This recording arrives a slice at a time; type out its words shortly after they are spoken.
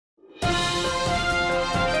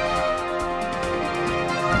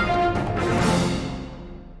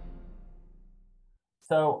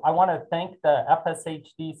So I want to thank the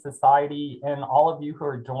FSHD Society and all of you who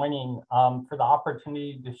are joining for the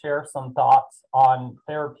opportunity to share some thoughts on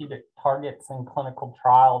therapeutic targets in clinical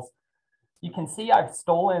trials. You can see I've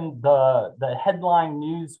stolen the headline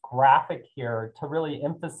news graphic here to really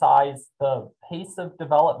emphasize the pace of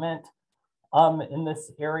development in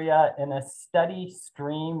this area and a steady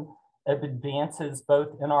stream of advances both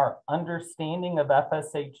in our understanding of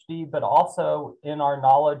FSHD, but also in our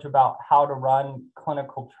knowledge about how to run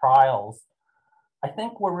clinical trials. I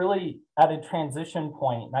think we're really at a transition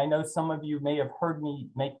point. And I know some of you may have heard me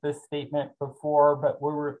make this statement before, but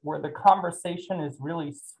where the conversation is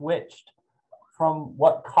really switched from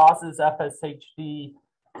what causes FSHD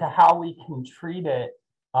to how we can treat it.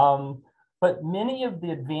 But many of the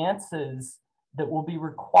advances that will be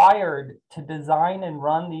required to design and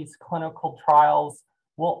run these clinical trials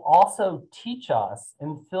will also teach us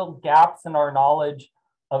and fill gaps in our knowledge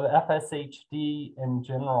of FSHD in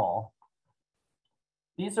general.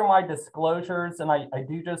 These are my disclosures, and I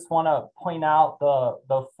do just want to point out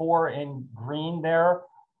the four in green there.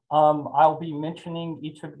 I'll be mentioning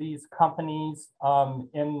each of these companies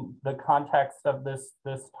in the context of this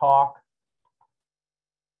talk.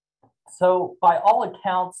 So by all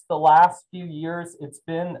accounts, the last few years, it's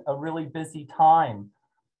been a really busy time.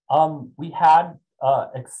 We had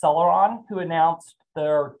Acceleron, who announced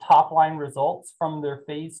their top-line results from their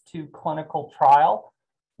phase 2 clinical trial,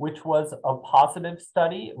 which was a positive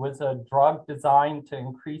study. It was a drug designed to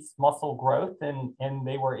increase muscle growth, and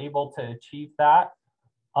they were able to achieve that.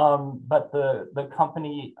 But the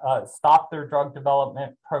company stopped their drug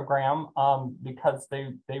development program because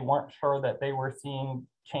they weren't sure that they were seeing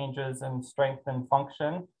changes in strength and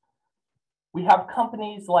function. We have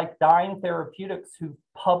companies like Dyne Therapeutics who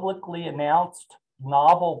publicly announced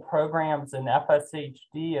novel programs in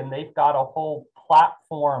FSHD, and they've got a whole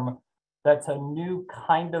platform that's a new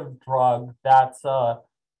kind of drug that's an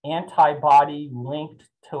antibody linked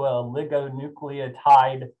to a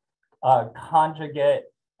oligonucleotide conjugate.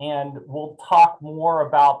 And we'll talk more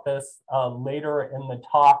about this later in the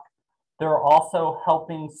talk. They're also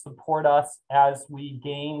helping support us as we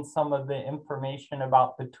gain some of the information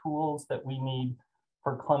about the tools that we need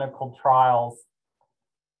for clinical trials.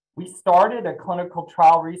 We started a clinical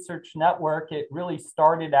trial research network. It really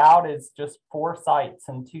started out as just 4 sites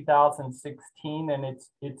in 2016, and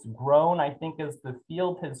it's grown, I think, as the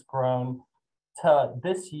field has grown. To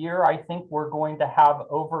this year, I think we're going to have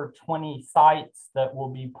over 20 sites that will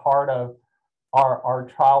be part of our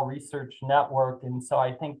trial research network. And so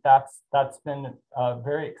I think that's been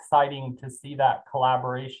very exciting to see that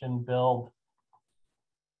collaboration build.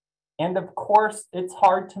 And of course, it's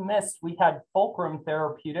hard to miss. We had Fulcrum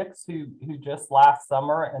Therapeutics, who just last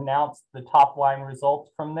summer announced the top-line results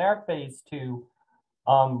from their phase 2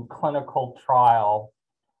 clinical trial.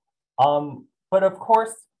 But of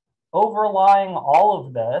course, overlying all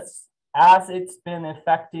of this, as it's been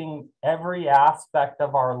affecting every aspect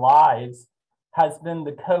of our lives, has been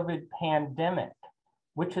the COVID pandemic,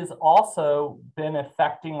 which has also been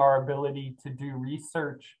affecting our ability to do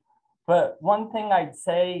research. But one thing I'd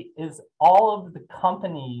say is all of the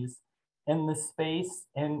companies in the space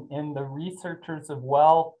and the researchers as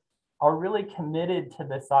well are really committed to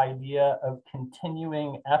this idea of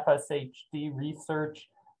continuing FSHD research.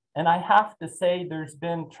 And I have to say, there's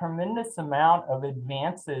been tremendous amount of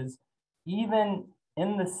advances, even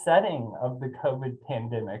in the setting of the COVID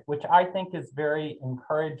pandemic, which I think is very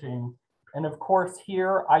encouraging. And of course,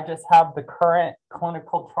 here I just have the current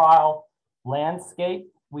clinical trial landscape.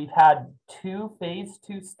 We've had 2 phase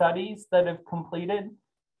 2 studies that have completed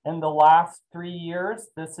in the last 3 years.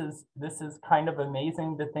 This is kind of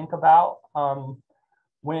amazing to think about.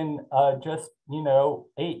 When just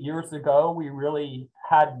 8 years ago, we really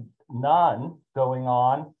had none going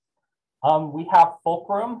on. We have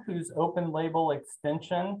Fulcrum, whose open label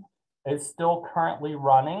extension is still currently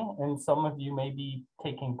running, and some of you may be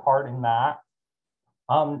taking part in that.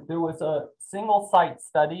 There was a single site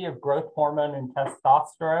study of growth hormone and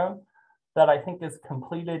testosterone that I think is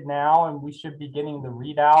completed now, and we should be getting the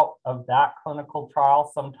readout of that clinical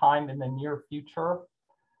trial sometime in the near future.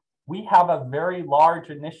 We have a very large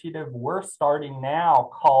initiative we're starting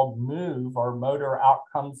now called MOVE, or Motor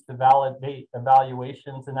Outcomes to Validate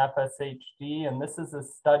Evaluations in FSHD. And this is a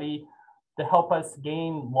study to help us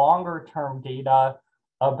gain longer term data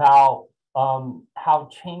about how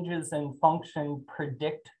changes in function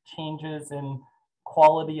predict changes in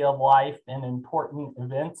quality of life and important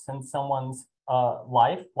events in someone's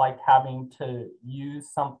life, like having to use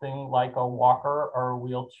something like a walker or a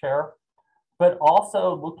wheelchair, but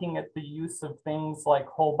also looking at the use of things like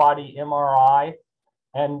whole body MRI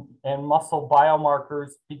and muscle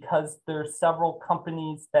biomarkers because there's several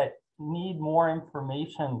companies that need more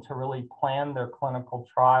information to really plan their clinical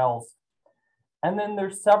trials. And then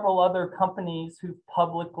there's several other companies who've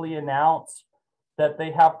publicly announced that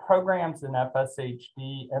they have programs in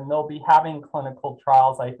FSHD, and they'll be having clinical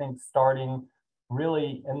trials, I think, starting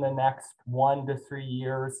really in the next 1 to 3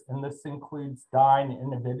 years. And this includes Dyne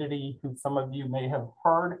and Avidity, who some of you may have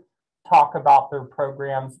heard talk about their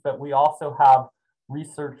programs, but we also have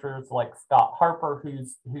researchers like Scott Harper,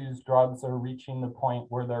 whose drugs are reaching the point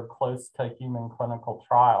where they're close to human clinical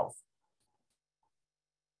trials.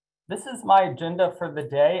 This is my agenda for the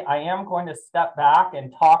day. I am going to step back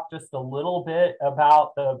and talk just a little bit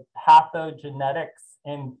about the pathogenetics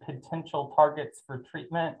and potential targets for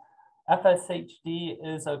treatment. FSHD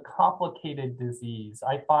is a complicated disease.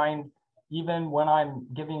 I find even when I'm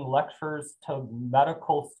giving lectures to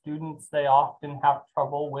medical students, they often have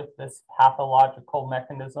trouble with this pathological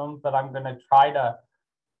mechanism, but I'm going to try to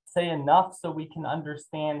say enough so we can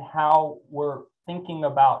understand how we're thinking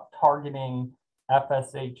about targeting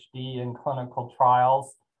FSHD in clinical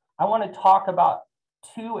trials. I want to talk about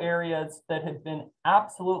 2 areas that have been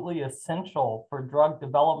absolutely essential for drug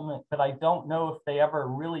development, but I don't know if they ever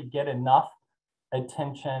really get enough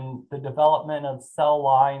attention: the development of cell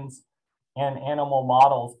lines and animal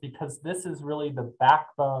models, because this is really the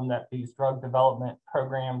backbone that these drug development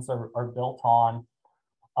programs are built on.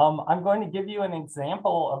 I'm going to give you an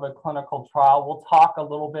example of a clinical trial. We'll talk a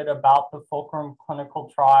little bit about the Fulcrum clinical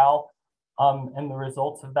trial and the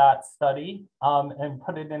results of that study, and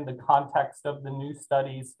put it in the context of the new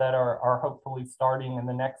studies that are hopefully starting in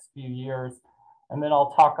the next few years. And then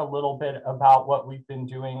I'll talk a little bit about what we've been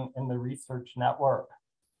doing in the research network.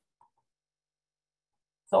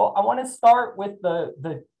 So I want to start with the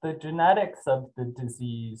genetics of the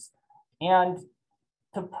disease. And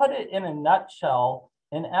to put it in a nutshell,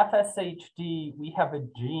 in FSHD, we have a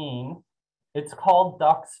gene. It's called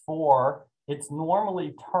DUX4. It's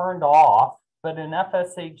normally turned off, but in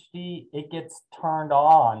FSHD, it gets turned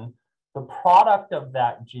on. The product of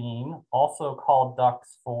that gene, also called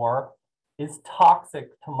DUX4, is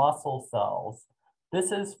toxic to muscle cells.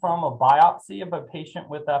 This is from a biopsy of a patient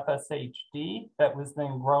with FSHD that was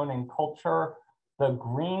then grown in culture. The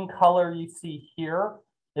green color you see here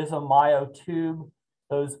is a myotube.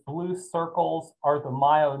 Those blue circles are the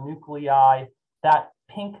myonuclei. That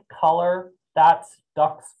pink color, that's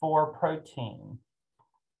DUX4 protein.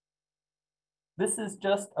 This is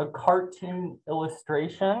just a cartoon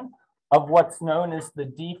illustration of what's known as the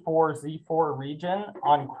D4Z4 region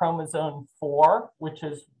on chromosome 4, which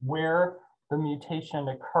is where the mutation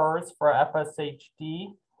occurs for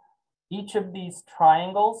FSHD. Each of these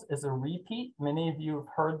triangles is a repeat. Many of you have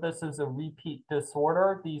heard this as a repeat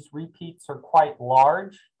disorder. These repeats are quite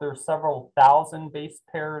large. They're several thousand base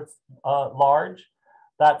pairs large.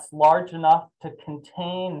 That's large enough to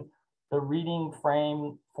contain the reading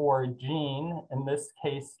frame for a gene, in this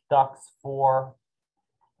case, DUX4.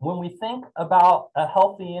 When we think about a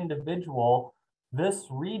healthy individual, this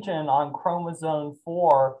region on chromosome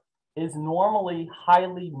 4 is normally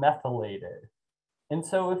highly methylated. And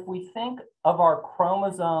so if we think of our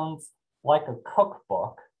chromosomes like a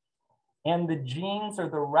cookbook, and the genes are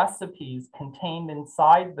the recipes contained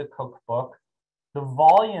inside the cookbook, the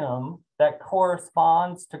volume that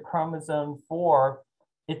corresponds to chromosome 4,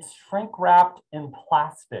 it's shrink wrapped in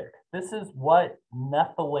plastic. This is what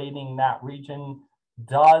methylating that region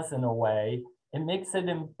does in a way. It makes it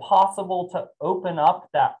impossible to open up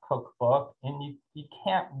that cookbook, and you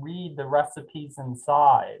can't read the recipes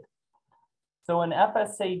inside. So in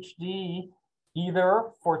FSHD, either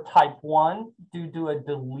for type 1 due to a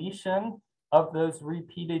deletion of those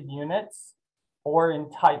repeated units, or in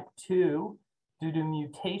type 2 due to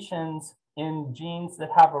mutations in genes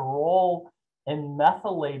that have a role in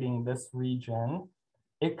methylating this region,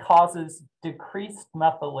 it causes decreased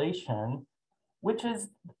methylation, which is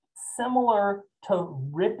similar to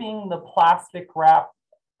ripping the plastic wrap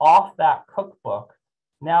off that cookbook.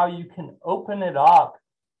 Now you can open it up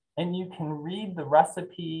and you can read the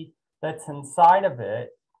recipe that's inside of it,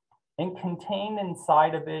 and contained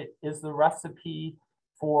inside of it is the recipe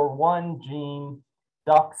for one gene,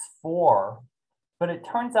 DUX4. But it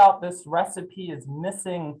turns out this recipe is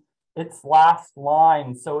missing its last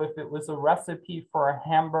line. So if it was a recipe for a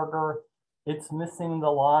hamburger, it's missing the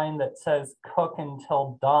line that says cook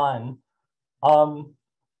until done.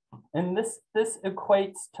 And this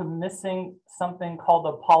equates to missing something called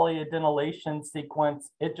a polyadenylation sequence.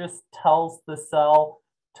 It just tells the cell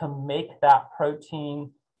to make that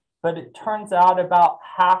protein. But it turns out about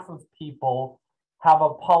half of people have a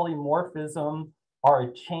polymorphism are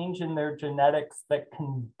a change in their genetics that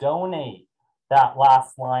can donate that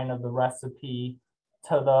last line of the recipe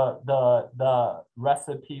to the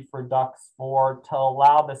recipe for DUX4 to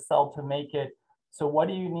allow the cell to make it. So what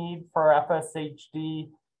do you need for FSHD?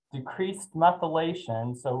 Decreased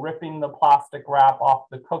methylation, so ripping the plastic wrap off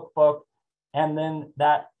the cookbook, and then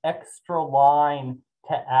that extra line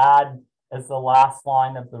to add as the last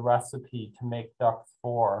line of the recipe to make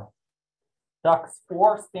DUX4.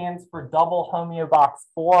 DUX4 stands for double homeobox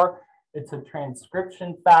 4. It's a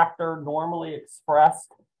transcription factor normally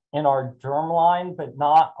expressed in our germline, but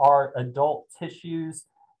not our adult tissues.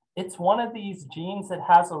 It's one of these genes that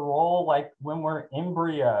has a role like when we're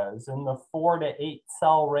embryos in the 4 to 8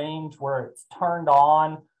 cell range where it's turned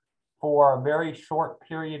on for a very short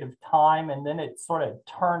period of time and then it's sort of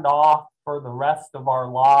turned off for the rest of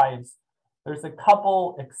our lives. There's a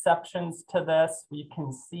couple exceptions to this. We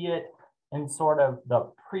can see it in sort of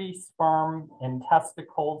the pre-sperm in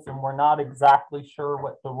testicles, and we're not exactly sure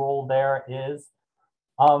what the role there is.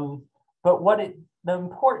 But the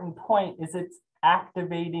important point is it's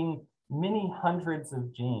activating many hundreds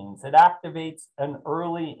of genes. It activates an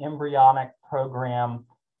early embryonic program,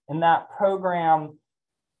 and that program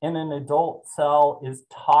in an adult cell is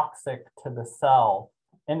toxic to the cell.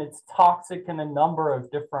 And it's toxic in a number of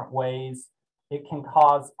different ways. It can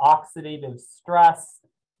cause oxidative stress.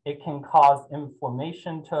 It can cause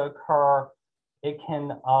inflammation to occur. It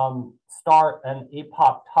can start an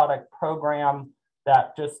apoptotic program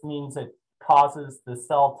that just means it causes the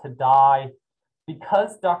cell to die.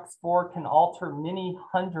 Because DUX4 can alter many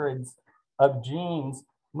hundreds of genes,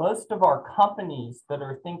 most of our companies that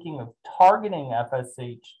are thinking of targeting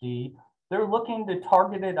FSHD, they're looking to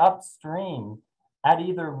target it upstream at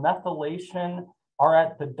either methylation or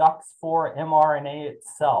at the DUX4 mRNA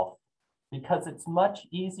itself, because it's much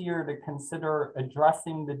easier to consider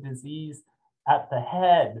addressing the disease at the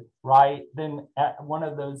head, right, than at one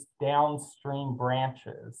of those downstream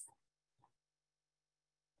branches.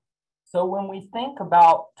 So when we think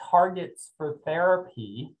about targets for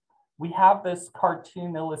therapy, we have this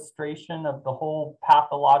cartoon illustration of the whole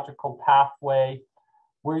pathological pathway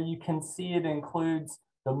where you can see it includes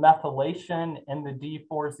the methylation in the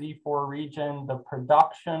D4Z4 region, the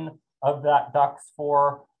production of that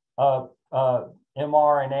DUX4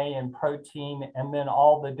 mRNA and protein, and then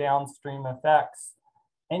all the downstream effects.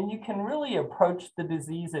 And you can really approach the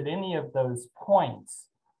disease at any of those points.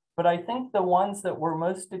 But I think the ones that we're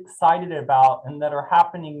most excited about and that are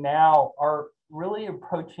happening now are really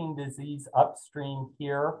approaching disease upstream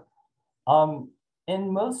here.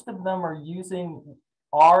 And most of them are using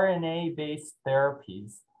RNA-based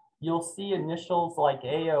therapies. You'll see initials like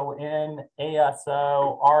AON,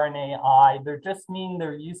 ASO, RNAi. They just mean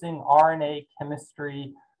they're using RNA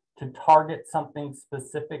chemistry to target something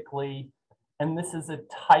specifically. And this is a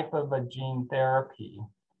type of a gene therapy.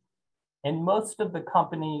 And most of the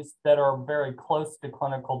companies that are very close to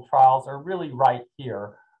clinical trials are really right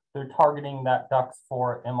here. They're targeting that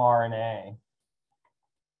DUX4 mRNA.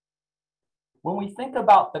 When we think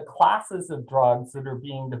about the classes of drugs that are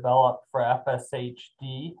being developed for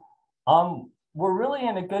FSHD, we're really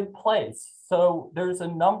in a good place. So there's a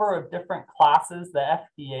number of different classes the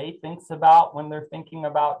FDA thinks about when they're thinking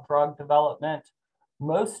about drug development.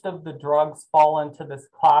 Most of the drugs fall into this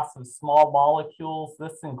class of small molecules.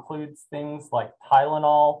 This includes things like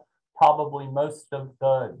Tylenol. Probably most of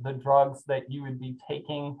the drugs that you would be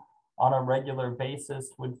taking on a regular basis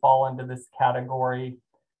would fall into this category.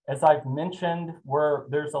 As I've mentioned,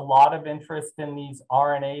 there's a lot of interest in these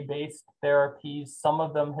RNA-based therapies. Some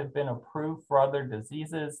of them have been approved for other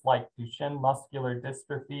diseases like Duchenne muscular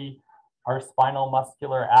dystrophy or spinal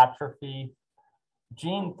muscular atrophy.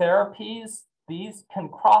 Gene therapies, these can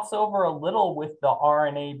cross over a little with the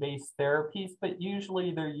RNA-based therapies, but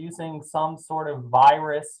usually they're using some sort of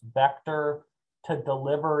virus vector to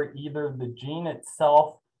deliver either the gene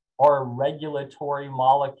itself or a regulatory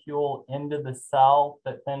molecule into the cell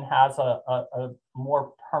that then has a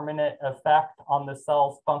more permanent effect on the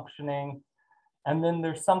cell's functioning. And then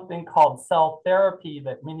there's something called cell therapy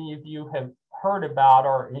that many of you have heard about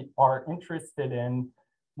or are interested in,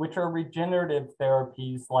 which are regenerative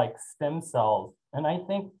therapies like stem cells. And I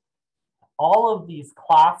think all of these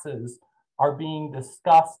classes are being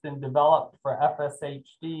discussed and developed for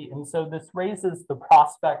FSHD. And so this raises the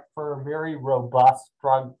prospect for a very robust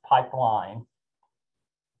drug pipeline.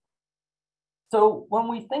 So when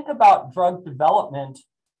we think about drug development,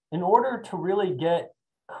 in order to really get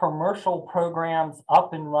commercial programs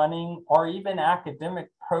up and running or even academic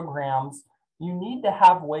programs, you need to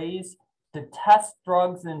have ways to test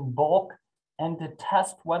drugs in bulk and to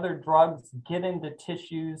test whether drugs get into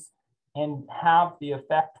tissues and have the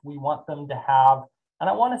effect we want them to have. And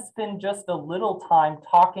I want to spend just a little time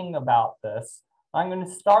talking about this. I'm going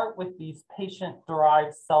to start with these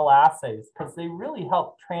patient-derived cell assays because they really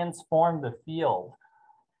help transform the field.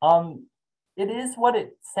 It is what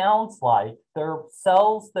it sounds like. They're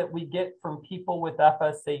cells that we get from people with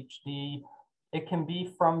FSHD. It can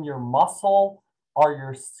be from your muscle or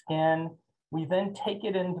your skin. We then take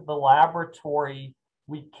it into the laboratory.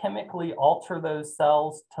 We chemically alter those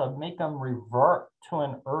cells to make them revert to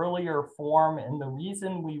an earlier form. And the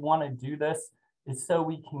reason we want to do this is so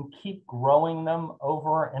we can keep growing them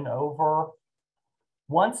over and over.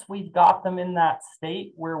 Once we've got them in that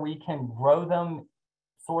state where we can grow them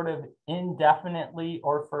sort of indefinitely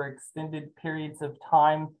or for extended periods of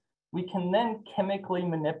time, we can then chemically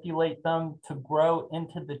manipulate them to grow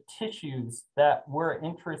into the tissues that we're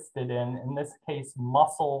interested in this case,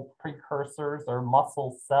 muscle precursors or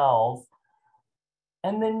muscle cells.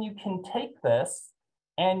 And then you can take this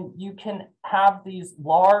and you can have these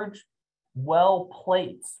large well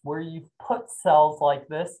plates where you've put cells like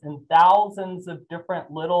this in thousands of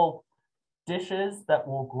different little dishes that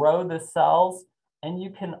will grow the cells. And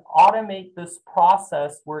you can automate this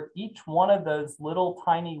process where each one of those little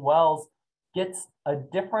tiny wells gets a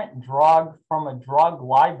different drug from a drug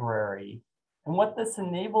library. And what this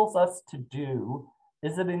enables us to do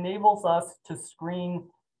is it enables us to screen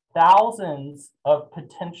thousands of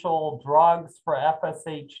potential drugs for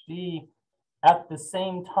FSHD at the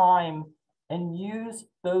same time and use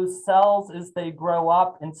those cells as they grow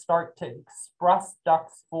up and start to express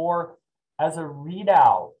DUX4 as a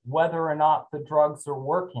readout whether or not the drugs are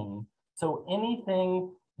working. So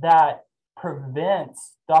anything that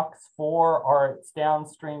prevents DUX4 or its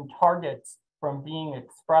downstream targets from being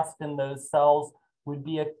expressed in those cells would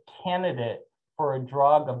be a candidate for a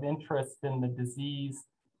drug of interest in the disease.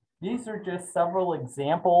 These are just several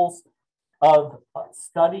examples of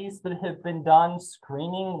studies that have been done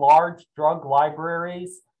screening large drug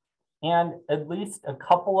libraries. And at least a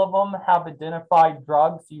couple of them have identified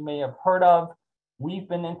drugs you may have heard of. We've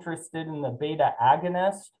been interested in the beta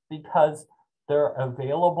agonist because they're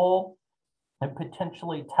available and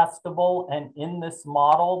potentially testable. And in this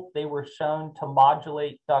model, they were shown to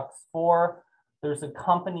modulate DUX4. There's a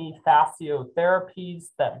company, Fascio Therapies,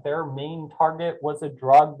 that their main target was a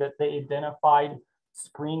drug that they identified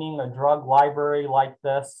screening a drug library like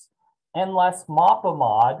this. And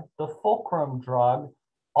lesmapimod, the fulcrum drug,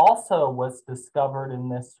 also was discovered in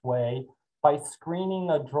this way by screening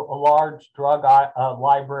a large drug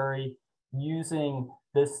library using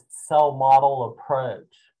this cell model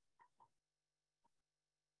approach.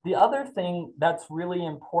 The other thing that's really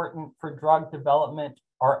important for drug development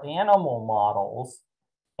are animal models,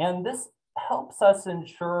 and this helps us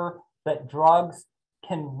ensure that drugs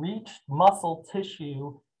can reach muscle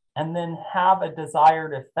tissue and then have a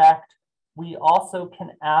desired effect. We also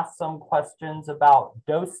can ask some questions about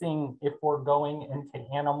dosing if we're going into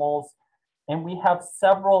animals. And we have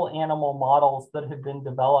several animal models that have been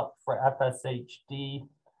developed for FSHD.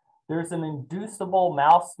 There's an inducible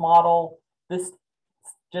mouse model. This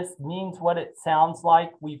just means what it sounds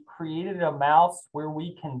like. We've created a mouse where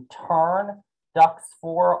we can turn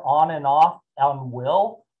DUX4 on and off on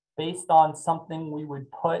will based on something we would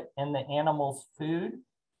put in the animal's food.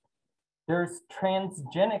 There's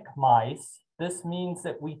transgenic mice. This means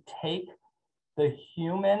that we take the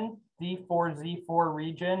human D4Z4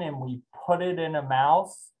 region and we put it in a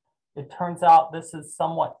mouse. It turns out this is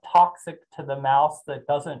somewhat toxic to the mouse that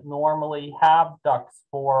doesn't normally have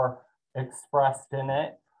DUX4 expressed in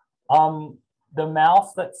it. The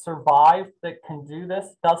mouse that survived that can do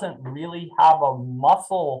this doesn't really have a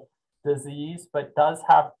muscle disease, but does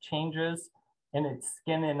have changes in its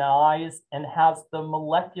skin and eyes and has the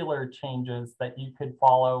molecular changes that you could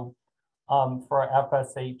follow for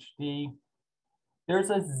FSHD. There's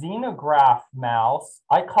a xenograft mouse.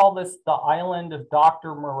 I call this the island of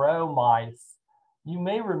Dr. Moreau mice. You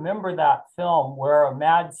may remember that film where a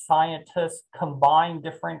mad scientist combined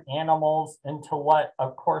different animals into what,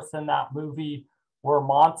 of course, in that movie were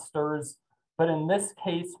monsters. But in this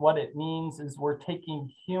case, what it means is we're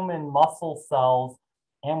taking human muscle cells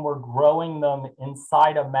and we're growing them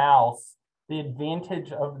inside a mouse. The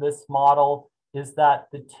advantage of this model is that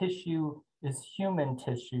the tissue is human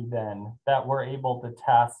tissue then that we're able to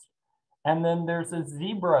test. And then there's a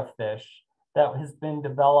zebrafish that has been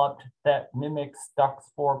developed that mimics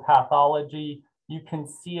DUX4 pathology. You can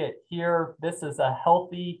see it here. This is a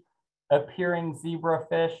healthy appearing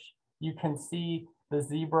zebrafish. You can see the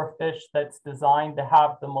zebrafish that's designed to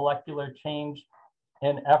have the molecular change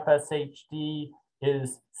in FSHD.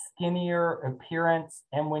 is skinnier appearance.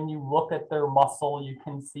 And when you look at their muscle, you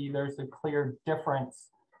can see there's a clear difference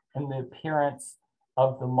in the appearance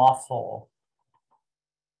of the muscle.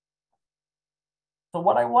 So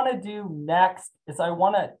what I want to do next is I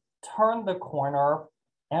want to turn the corner,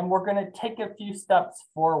 and we're going to take a few steps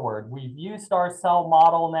forward. We've used our cell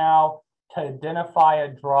model now to identify a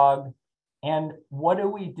drug. And what do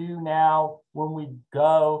we do now when we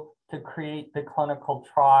go to create the clinical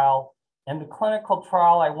trial? And the clinical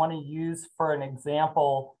trial I want to use for an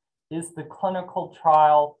example is the clinical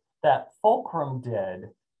trial that Fulcrum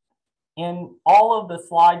did. And all of the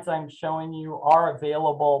slides I'm showing you are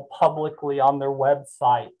available publicly on their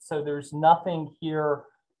website. So there's nothing here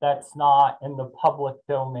that's not in the public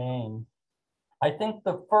domain. I think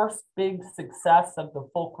the first big success of the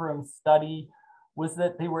Fulcrum study was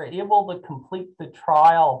that they were able to complete the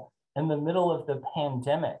trial in the middle of the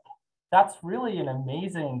pandemic. That's really an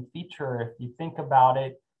amazing feature if you think about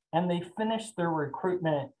it. And they finished their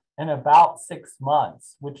recruitment in about 6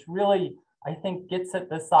 months, which really, I think, gets at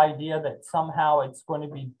this idea that somehow it's going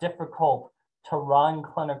to be difficult to run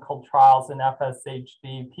clinical trials in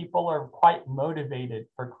FSHD. People are quite motivated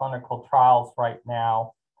for clinical trials right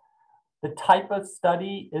now. The type of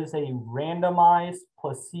study is a randomized,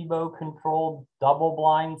 placebo-controlled,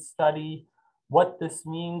 double-blind study. What this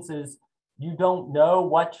means is you don't know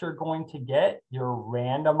what you're going to get. You're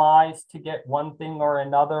randomized to get one thing or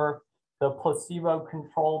another. The placebo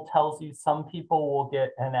control tells you some people will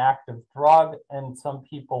get an active drug and some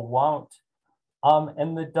people won't.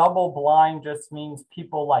 And the double blind just means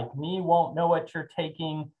people like me won't know what you're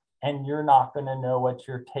taking, and you're not going to know what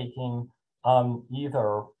you're taking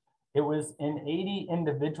either. It was in 80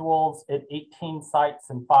 individuals at 18 sites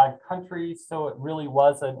in 5 countries, so it really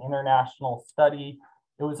was an international study.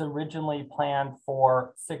 It was originally planned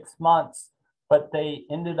for 6 months, but they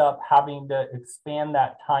ended up having to expand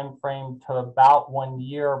that time frame to about 1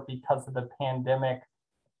 year because of the pandemic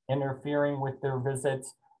interfering with their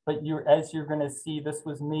visits. But as you're going to see, this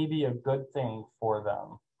was maybe a good thing for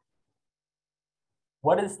them.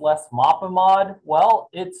 What is lesmapimod? Well,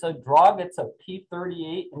 it's a drug. It's a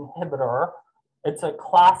p38 inhibitor. It's a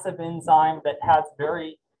class of enzyme that has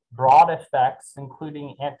very broad effects,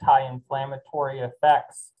 including anti-inflammatory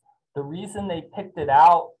effects. The reason they picked it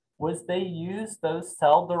out was they used those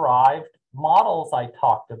cell-derived models I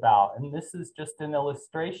talked about. And this is just an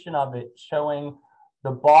illustration of it, showing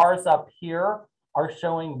the bars up here are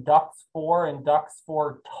showing DUX4 and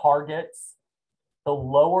DUX4 targets. The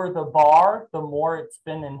lower the bar, the more it's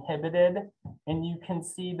been inhibited. And you can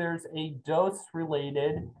see there's a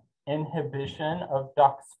dose-related inhibition of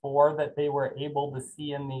DUX4 that they were able to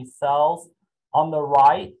see in these cells. On the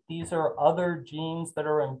right, these are other genes that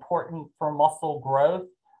are important for muscle growth,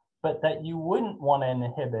 but that you wouldn't want to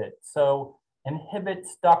inhibit. So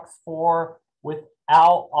inhibits DUX4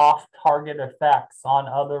 without off-target effects on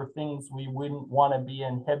other things we wouldn't want to be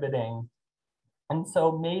inhibiting. And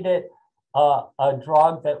so made it a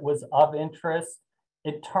drug that was of interest.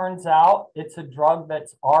 It turns out it's a drug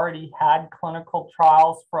that's already had clinical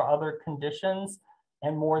trials for other conditions,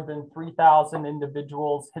 and more than 3,000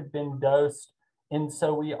 individuals had been dosed. And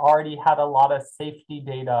so we already had a lot of safety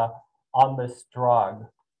data on this drug.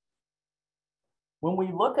 When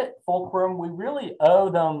we look at Fulcrum, we really owe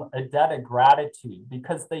them a debt of gratitude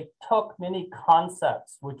because they took many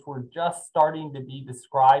concepts which were just starting to be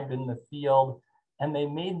described in the field, and they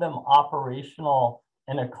made them operational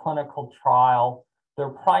in a clinical trial. Their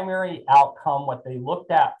primary outcome, what they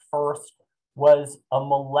looked at first, was a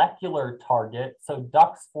molecular target. So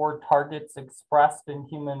DUX4 targets expressed in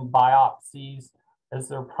human biopsies as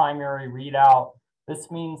their primary readout.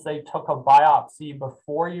 This means they took a biopsy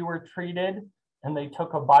before you were treated, and they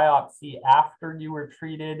took a biopsy after you were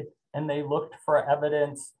treated, and they looked for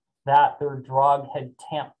evidence that their drug had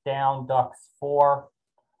tamped down DUX4.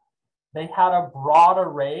 They had a broad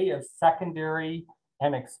array of secondary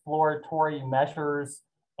and exploratory measures,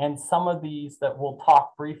 and some of these that we'll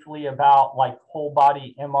talk briefly about, like whole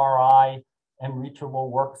body MRI and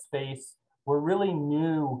reachable workspace, were really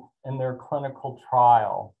new in their clinical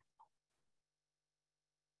trial.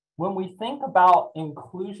 When we think about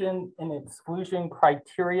inclusion and exclusion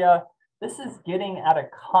criteria, this is getting at a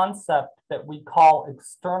concept that we call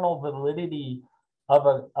external validity of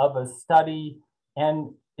a study,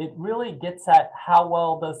 and it really gets at how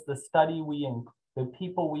well does the study the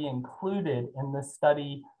people we included in this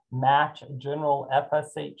study match a general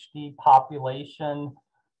FSHD population.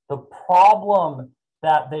 The problem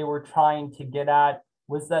that they were trying to get at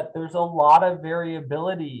was that there's a lot of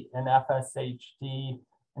variability in FSHD.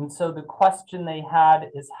 And so the question they had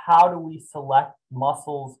is, how do we select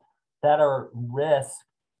muscles that are risk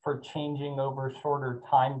for changing over shorter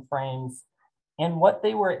time frames. And what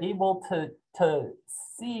they were able to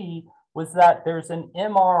see was that there's an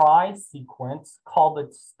MRI sequence called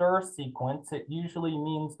a stir sequence. It usually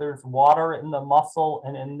means there's water in the muscle,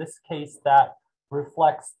 and in this case, that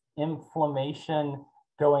reflects inflammation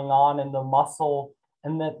going on in the muscle,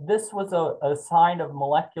 and that this was a sign of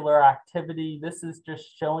molecular activity. This is just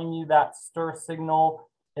showing you that stir signal.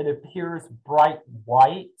 It appears bright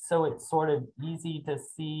white, so it's sort of easy to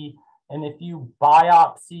see. And if you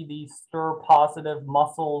biopsy these stir positive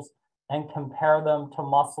muscles and compare them to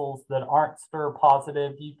muscles that aren't stir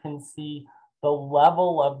positive, you can see the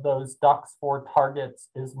level of those DUX4 targets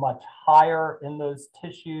is much higher in those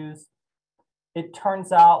tissues. It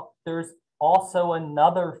turns out there's also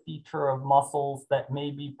another feature of muscles that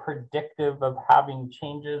may be predictive of having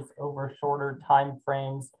changes over shorter time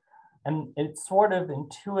frames, and it's sort of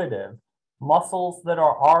intuitive. Muscles that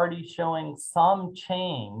are already showing some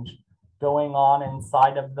change going on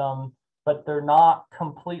inside of them, but they're not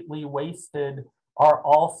completely wasted, are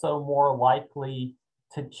also more likely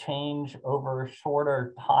to change over a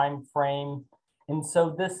shorter time frame. And so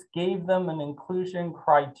this gave them an inclusion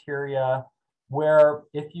criteria where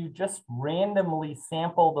if you just randomly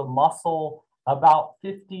sample the muscle, about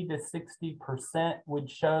 50 to 60% would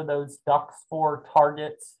show those DUX4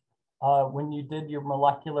 targets when you did your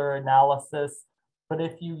molecular analysis. But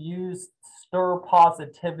if you use stir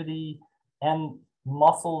positivity and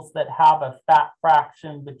muscles that have a fat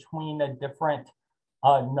fraction between a different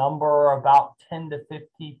number, about 10 to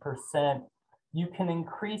 50%, you can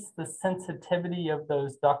increase the sensitivity of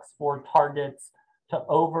those DUX4 targets to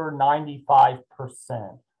over 95%.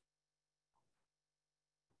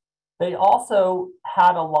 They also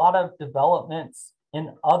had a lot of developments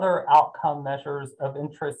in other outcome measures of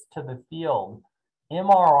interest to the field.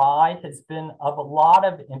 MRI has been of a lot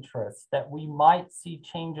of interest, that we might see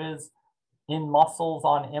changes in muscles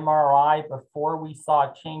on MRI before we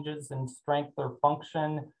saw changes in strength or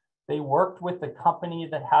function. They worked with a company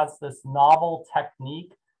that has this novel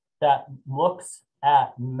technique that looks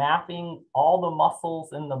at mapping all the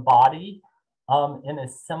muscles in the body in a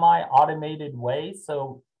semi-automated way.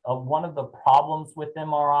 So one of the problems with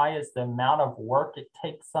MRI is the amount of work it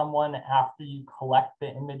takes someone after you collect the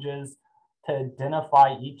images to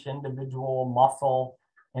identify each individual muscle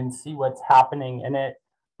and see what's happening in it.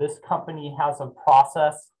 This company has a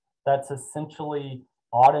process that's essentially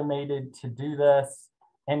automated to do this.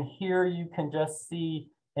 And here you can just see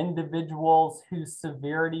individuals whose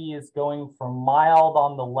severity is going from mild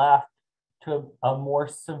on the left to a more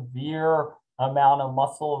severe amount of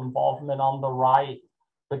muscle involvement on the right.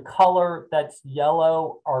 The color that's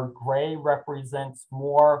yellow or gray represents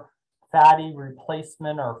more fatty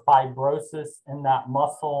replacement or fibrosis in that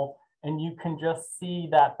muscle. And you can just see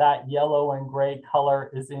that that yellow and gray color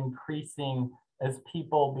is increasing as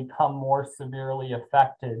people become more severely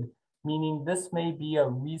affected, meaning this may be a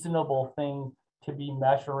reasonable thing to be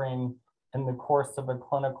measuring in the course of a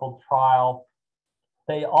clinical trial.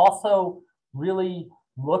 They also really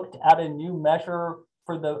looked at a new measure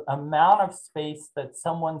for the amount of space that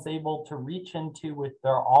someone's able to reach into with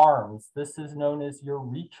their arms. This is known as your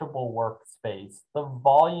reachable workspace, the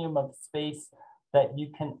volume of space that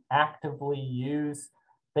you can actively use.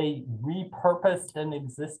 They repurposed an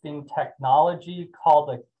existing technology called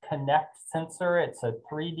a Connect sensor. It's a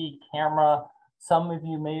 3D camera. Some of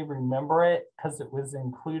you may remember it because it was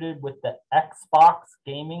included with the Xbox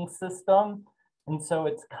gaming system. And so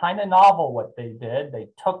it's kind of novel what they did. They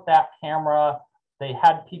took that camera, they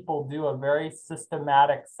had people do a very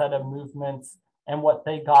systematic set of movements, and what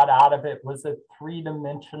they got out of it was a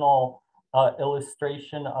three-dimensional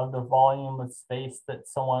illustration of the volume of space that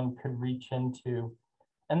someone could reach into.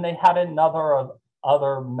 And they had another of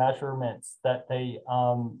other measurements that they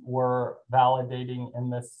were validating in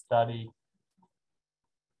this study.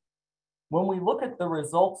 When we look at the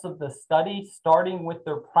results of the study, starting with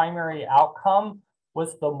their primary outcome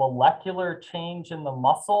was the molecular change in the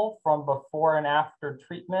muscle from before and after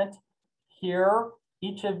treatment. Here,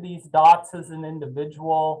 each of these dots is an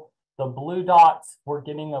individual. The blue dots were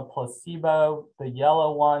getting a placebo. The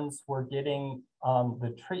yellow ones were getting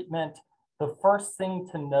the treatment. The first thing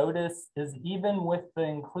to notice is even with the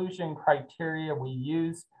inclusion criteria we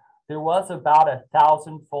used, there was about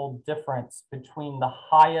 1,000-fold difference between the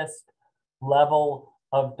highest level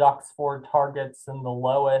of DUX4 targets and the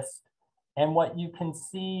lowest. And what you can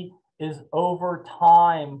see is over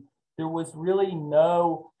time, there was really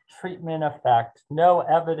no treatment effect, no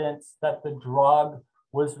evidence that the drug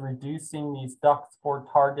was reducing these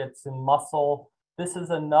DUX4 targets in muscle. This is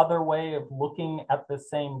another way of looking at the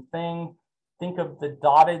same thing. think of the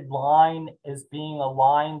dotted line as being a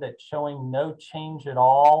line that's showing no change at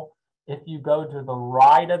all. If you go to the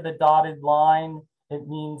right of the dotted line, it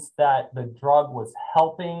means that the drug was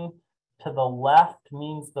helping. To the left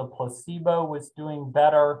means the placebo was doing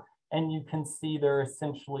better. And you can see they're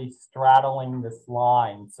essentially straddling this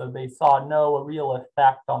line. So they saw no real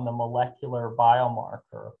effect on the molecular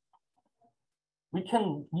biomarker. We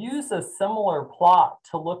can use a similar plot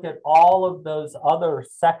to look at all of those other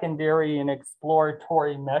secondary and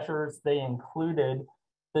exploratory measures they included.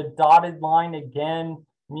 The dotted line again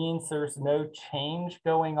means there's no change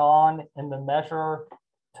going on in the measure.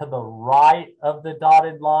 To the right of the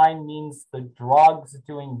dotted line means the drug's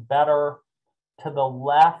doing better. To the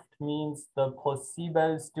left means the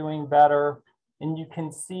placebo's doing better. And you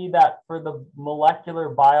can see that for the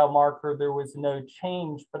molecular biomarker, there was no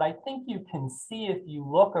change. But I think you can see if you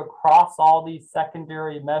look across all these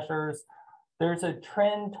secondary measures, there's a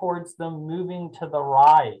trend towards them moving to the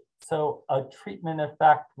right. So a treatment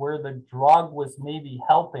effect where the drug was maybe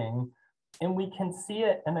helping. And we can see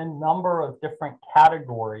it in a number of different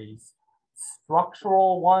categories.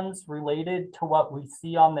 Structural ones related to what we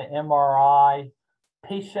see on the MRI,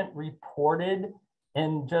 patient reported,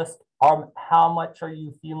 and just how much are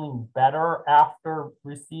you feeling better after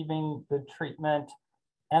receiving the treatment,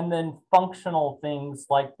 and then functional things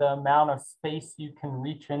like the amount of space you can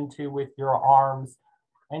reach into with your arms.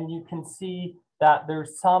 And you can see that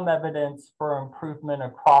there's some evidence for improvement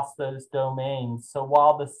across those domains. So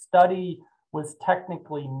while the study was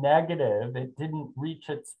technically negative, it didn't reach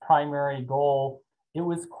its primary goal, it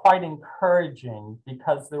was quite encouraging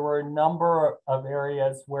because there were a number of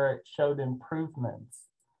areas where it showed improvements.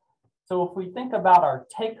 So if we think about our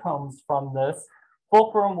take-homes from this,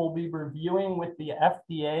 Fulcrum will be reviewing with the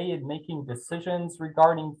FDA and making decisions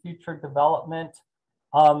regarding future development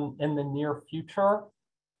in the near future.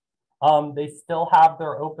 They still have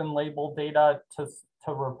their open label data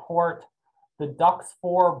to report. The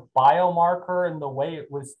DUX4 biomarker and the way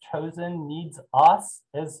it was chosen needs us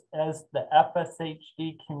as the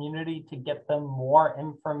FSHD community to get them more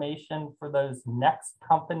information for those next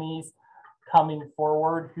companies coming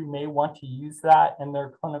forward who may want to use that in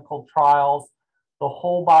their clinical trials. The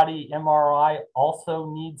whole body MRI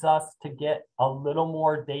also needs us to get a little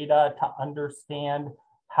more data to understand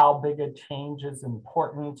how big a change is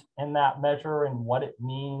important in that measure and what it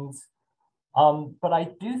means. But I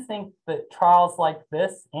do think that trials like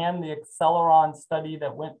this and the Acceleron study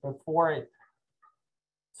that went before it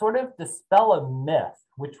sort of dispel a myth,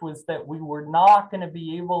 which was that we were not going to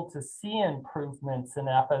be able to see improvements in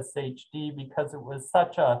FSHD because it was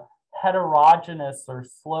such a heterogeneous or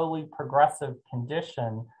slowly progressive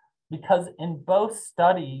condition, because in both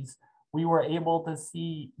studies, we were able to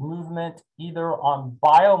see movement either on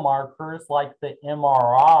biomarkers like the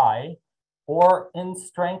MRI or in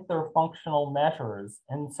strength or functional measures.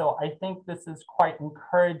 And so I think this is quite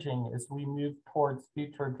encouraging as we move towards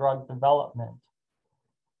future drug development.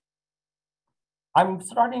 I'm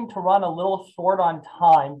starting to run a little short on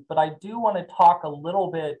time, but I do want to talk a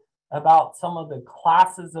little bit about some of the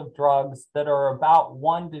classes of drugs that are about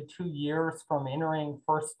 1 to 2 years from entering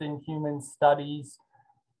first-in-human studies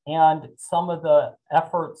and some of the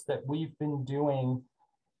efforts that we've been doing.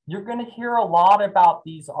 You're going to hear a lot about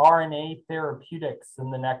these RNA therapeutics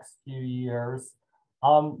in the next few years.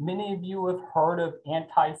 Many of you have heard of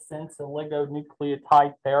antisense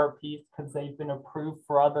oligonucleotide therapies because they've been approved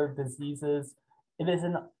for other diseases. It is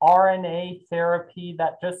an RNA therapy.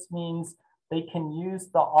 That just means they can use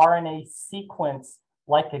the RNA sequence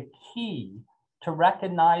like a key to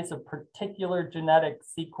recognize a particular genetic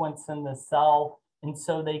sequence in the cell. And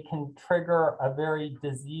so they can trigger a very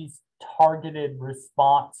disease-targeted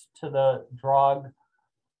response to the drug.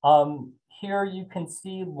 Here you can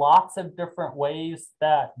see lots of different ways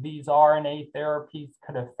that these RNA therapies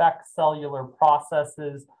could affect cellular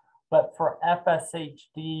processes. But for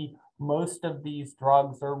FSHD, most of these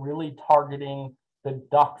drugs are really targeting the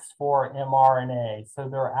DUX4 mRNA. So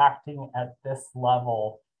they're acting at this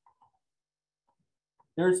level.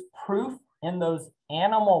 There's proof in those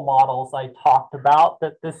animal models I talked about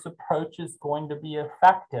that this approach is going to be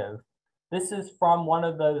effective. This is from one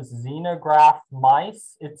of those xenograft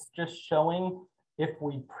mice. It's just showing if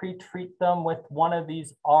we pre-treat them with one of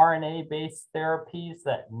these RNA-based therapies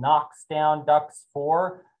that knocks down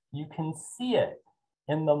DUX4, you can see it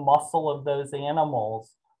in the muscle of those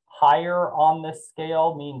animals. Higher on this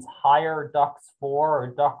scale means higher DUX4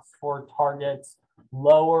 or DUX4 targets.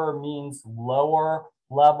 Lower means lower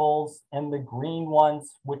levels, and the green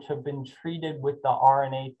ones, which have been treated with the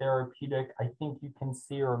RNA therapeutic, I think you can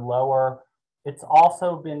see are lower. It's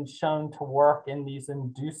also been shown to work in these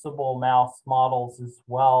inducible mouse models as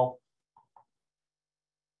well.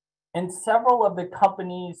 And several of the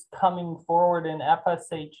companies coming forward in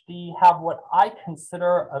FSHD have what I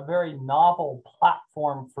consider a very novel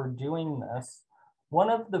platform for doing this. One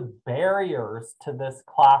of the barriers to this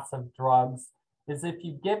class of drugs is if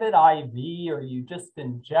you give it IV or you just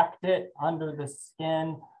inject it under the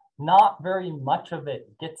skin, not very much of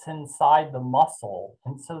it gets inside the muscle.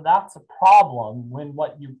 And so that's a problem when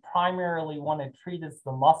what you primarily want to treat is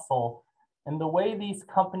the muscle. And the way these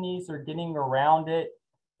companies are getting around it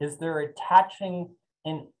is they're attaching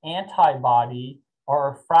an antibody or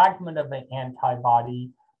a fragment of an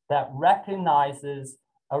antibody that recognizes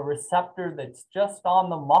a receptor that's just on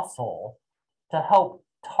the muscle to help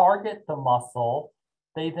target the muscle.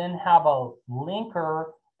 They then have a linker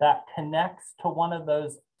that connects to one of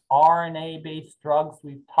those RNA-based drugs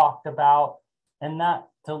we've talked about, and that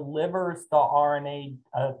delivers the RNA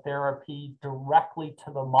therapy directly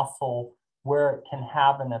to the muscle where it can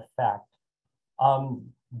have an effect.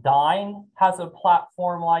 Dyne has a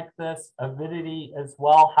platform like this. Avidity as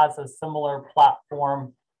well has a similar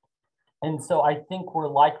platform. And so I think we're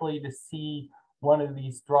likely to see one of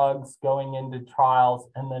these drugs going into trials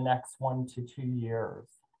in the next 1 to 2 years.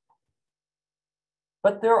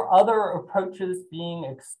 But there are other approaches being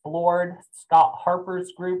explored. Scott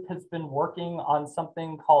Harper's group has been working on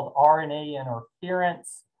something called RNA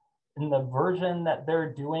interference. In the version that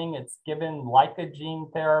they're doing, it's given like a gene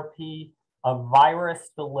therapy. A virus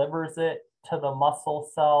delivers it to the muscle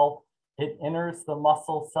cell. It enters the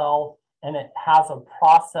muscle cell, and it has a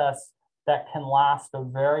process that can last a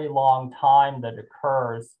very long time that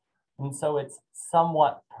occurs. And so it's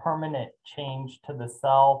somewhat permanent change to the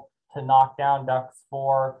cell to knock down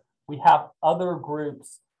DUX4. We have other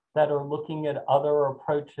groups that are looking at other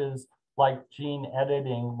approaches like gene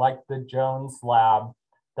editing, like the Jones lab,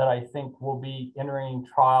 that I think will be entering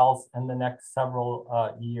trials in the next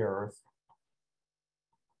several years.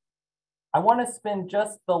 I want to spend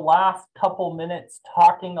just the last couple minutes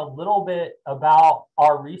talking a little bit about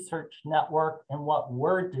our research network and what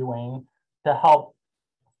we're doing to help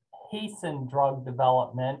hasten drug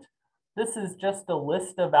development. This is just a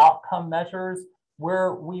list of outcome measures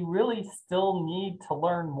where we really still need to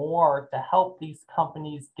learn more to help these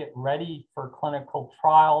companies get ready for clinical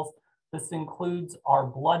trials. This includes our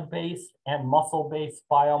blood-based and muscle-based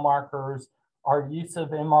biomarkers, our use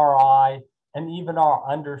of MRI, and even our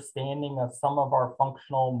understanding of some of our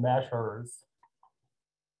functional measures.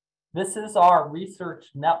 This is our research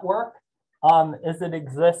network. As it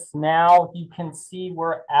exists now, you can see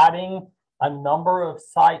we're adding a number of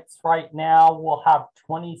sites right now. We'll have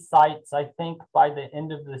 20 sites, I think, by the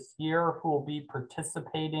end of this year who will be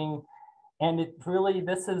participating. And it really,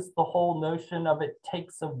 this is the whole notion of it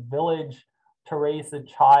takes a village to raise a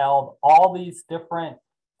child. All these different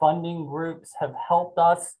funding groups have helped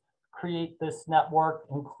us create this network,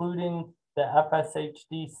 including the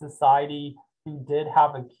FSHD Society, who did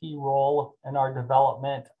have a key role in our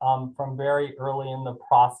development from very early in the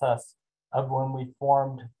process of when we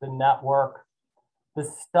formed the network. The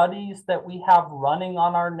studies that we have running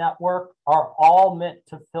on our network are all meant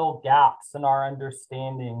to fill gaps in our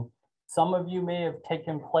understanding. Some of you may have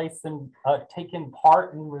taken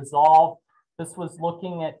part in Resolve. This was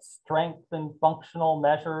looking at strength and functional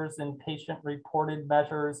measures and patient-reported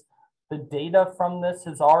measures. The data from this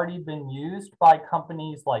has already been used by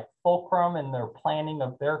companies like Fulcrum in their planning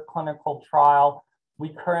of their clinical trial. We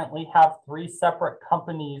currently have 3 separate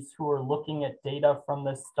companies who are looking at data from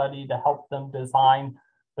this study to help them design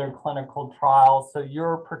their clinical trials. So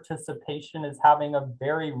your participation is having a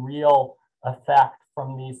very real effect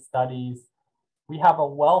from these studies. We have a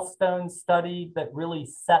Wellstone study that really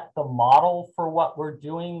set the model for what we're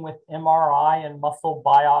doing with MRI and muscle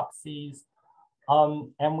biopsies.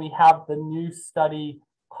 And we have the new study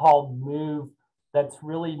called MOVE that's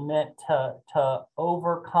really meant to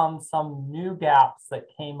overcome some new gaps that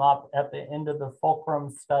came up at the end of the Fulcrum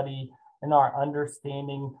study in our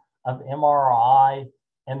understanding of MRI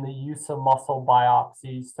and the use of muscle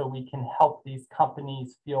biopsies, so we can help these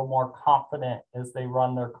companies feel more confident as they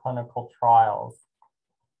run their clinical trials.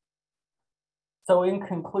 So in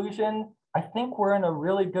conclusion, I think we're in a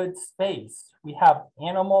really good space. We have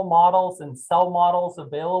animal models and cell models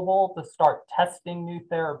available to start testing new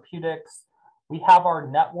therapeutics. We have our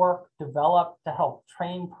network developed to help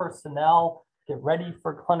train personnel, get ready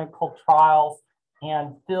for clinical trials,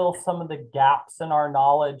 and fill some of the gaps in our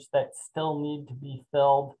knowledge that still need to be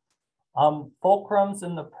filled. Fulcrum's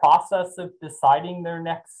in the process of deciding their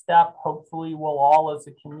next step. Hopefully we'll all as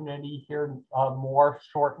a community hear more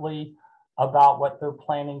shortly about what they're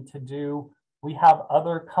planning to do. We have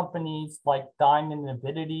other companies like Diamond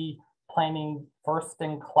Avidity planning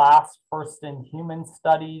first-in-class, first-in-human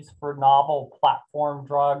studies for novel platform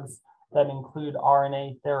drugs that include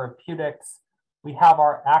RNA therapeutics. We have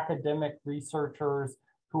our academic researchers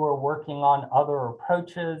who are working on other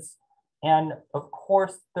approaches. And of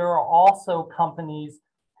course, there are also companies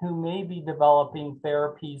who may be developing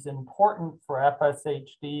therapies important for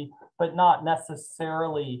FSHD, but not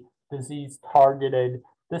necessarily disease targeted.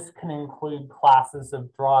 This can include classes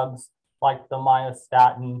of drugs like the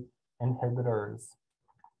myostatin inhibitors.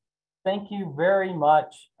 Thank you very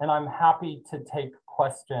much, and I'm happy to take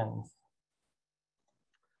questions.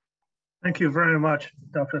 Thank you very much,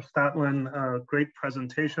 Dr. Statland. Great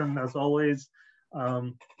presentation, as always.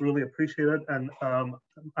 Really appreciate it. And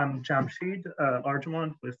I'm Jamshid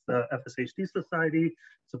Arjumand with the FSHD Society.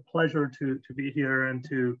 It's a pleasure to be here and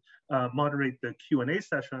to moderate the Q&A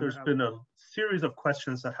session. There's been a series of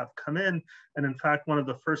questions that have come in. And in fact, one of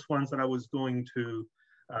the first ones that I was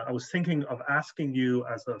thinking of asking you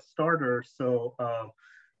as a starter. So,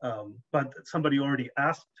 but somebody already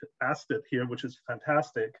asked it here, which is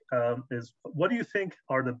fantastic, is what do you think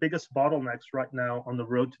are the biggest bottlenecks right now on the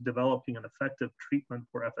road to developing an effective treatment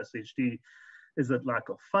for FSHD? Is it lack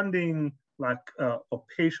of funding, lack of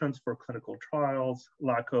patients for clinical trials,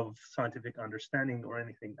 lack of scientific understanding, or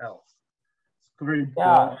anything else? It's a very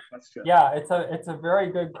broad question. Yeah, it's a very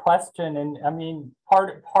good question. And I mean,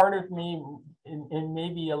 part of me, and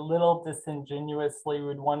maybe a little disingenuously,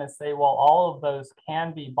 would want to say, well, all of those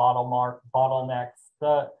can be bottlenecks.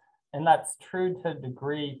 And that's true to a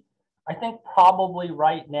degree. I think probably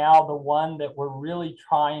right now, the one that we're really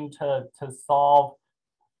trying to solve,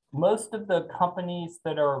 most of the companies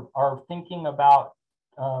that are thinking about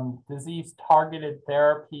disease-targeted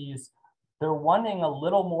therapies, they're wanting a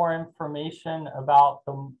little more information about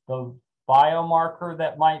the biomarker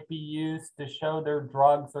that might be used to show their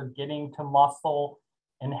drugs are getting to muscle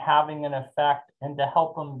and having an effect, and to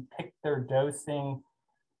help them pick their dosing.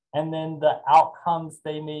 And then the outcomes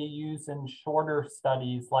they may use in shorter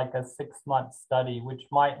studies, like a 6-month study, which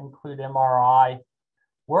might include MRI.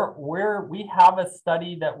 We have a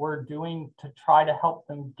study that we're doing to try to help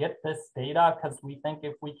them get this data, because we think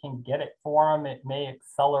if we can get it for them, it may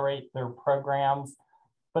accelerate their programs.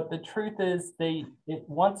 But the truth is,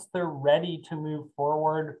 once they're ready to move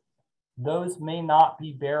forward, those may not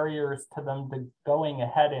be barriers to them to going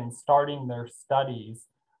ahead and starting their studies.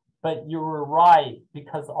 But you were right,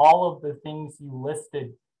 because all of the things you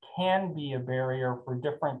listed can be a barrier for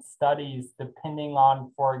different studies, depending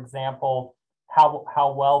on, for example,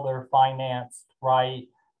 how well they're financed, right?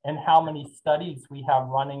 And how many studies we have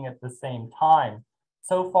running at the same time.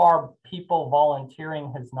 So far, people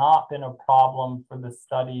volunteering has not been a problem for the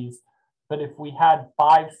studies, but if we had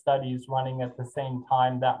 5 studies running at the same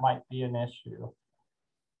time, that might be an issue.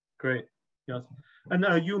 Great, yes. And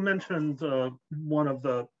you mentioned one of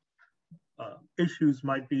the issues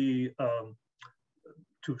might be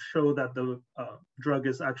to show that the drug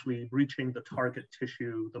is actually reaching the target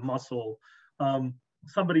tissue, the muscle.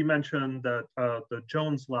 Somebody mentioned that the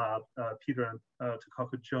Jones lab, Peter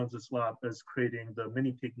Takako Jones's lab, is creating the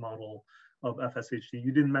mini pig model of FSHD.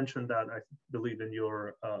 You didn't mention that, I believe, in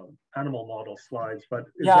your animal model slides, but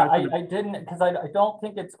yeah, I didn't, because I don't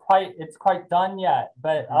think it's quite done yet,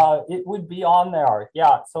 but it would be on there.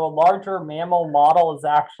 Yeah, so a larger mammal model is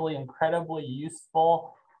actually incredibly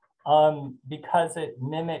useful because it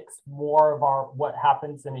mimics more of what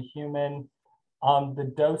happens in a human.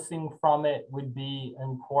 The dosing from it would be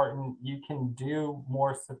important. You can do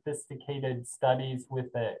more sophisticated studies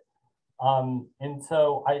with it. And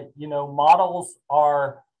so models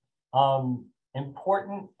are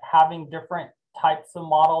important. Having different types of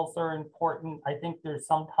models are important. I think there's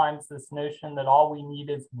sometimes this notion that all we need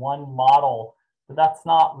is one model, but that's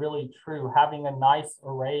not really true. Having a nice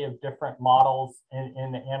array of different models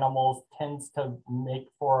in animals tends to make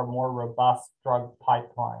for a more robust drug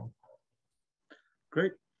pipeline.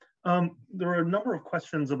 Great. There are a number of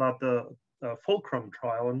questions about the Fulcrum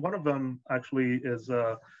trial, and one of them actually is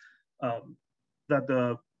that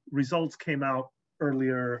the results came out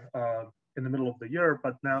earlier in the middle of the year,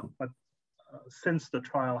 but since the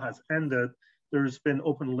trial has ended, there's been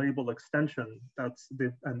open label extension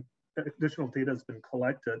and additional data has been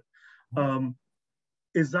collected.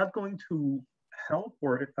 Is that going to help,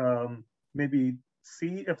 or maybe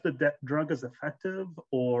see if the drug is effective,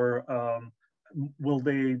 or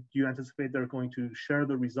do you anticipate they're going to share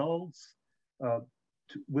the results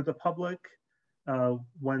with the public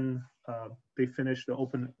when they finish the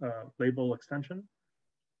open label extension?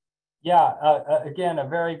 Yeah, again, a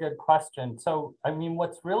very good question. So, I mean,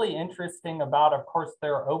 what's really interesting about, of course,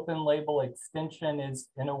 their open label extension is,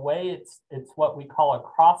 in a way, it's what we call a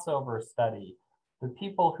crossover study. The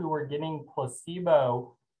people who are getting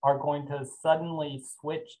placebo are going to suddenly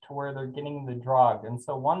switch to where they're getting the drug. And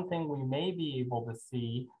so one thing we may be able to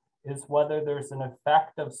see is whether there's an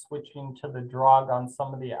effect of switching to the drug on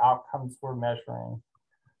some of the outcomes we're measuring.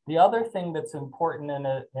 The other thing that's important in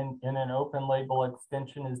an open label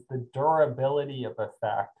extension is the durability of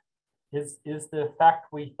effect. Is the effect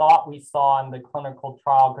we thought we saw in the clinical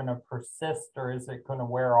trial going to persist, or is it going to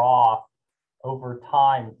wear off over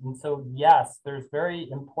time? And so, yes, there's very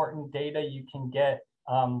important data you can get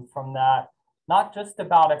from that, not just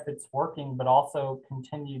about if it's working, but also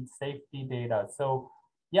continued safety data. So,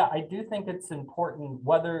 yeah, I do think it's important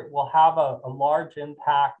whether it will have a large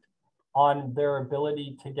impact on their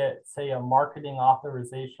ability to get, say, a marketing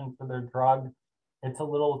authorization for their drug. It's a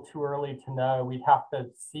little too early to know. We'd have to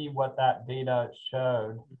see what that data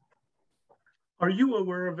showed. Are you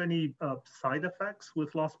aware of any side effects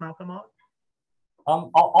with losmapimod?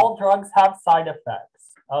 All drugs have side effects.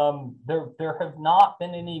 There have not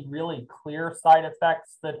been any really clear side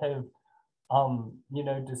effects that have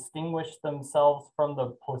distinguished themselves from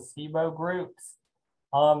the placebo groups.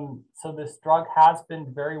 So this drug has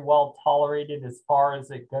been very well tolerated as far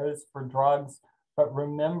as it goes for drugs. But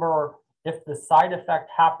remember, if the side effect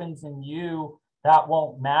happens in you, that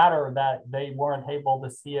won't matter that they weren't able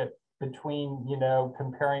to see it between,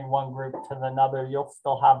 comparing one group to another. You'll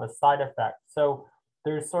still have a side effect. So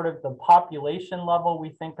there's sort of the population level we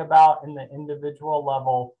think about and the individual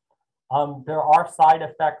level. There are side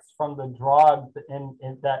effects from the drug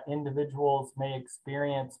that individuals may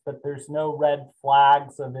experience, but there's no red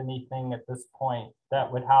flags of anything at this point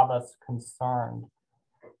that would have us concerned.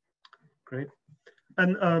 Great.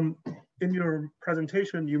 And in your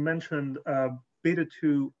presentation, you mentioned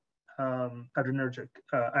beta-2 adrenergic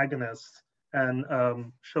agonists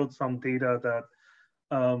and showed some data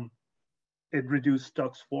that it reduced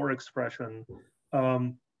DUX4 expression.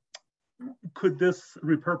 Could this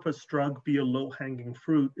repurposed drug be a low-hanging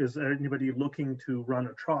fruit? Is there anybody looking to run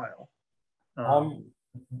a trial?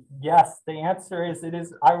 Yes, the answer is it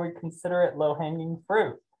is. I would consider it low-hanging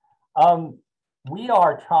fruit. We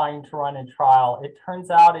are trying to run a trial. It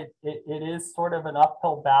turns out it is sort of an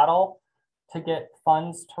uphill battle to get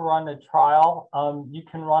funds to run a trial. You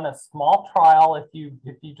can run a small trial if you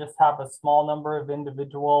just have a small number of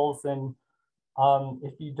individuals, and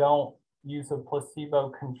if you don't use a placebo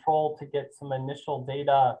control to get some initial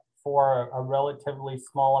data for a relatively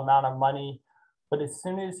small amount of money. But as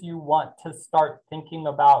soon as you want to start thinking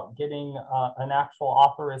about getting an actual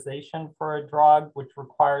authorization for a drug, which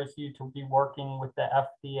requires you to be working with the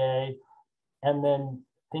FDA, and then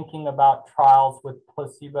thinking about trials with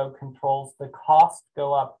placebo controls, the costs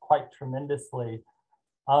go up quite tremendously.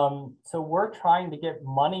 So we're trying to get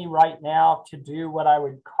money right now to do what I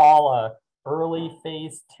would call a early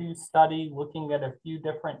phase 2 study, looking at a few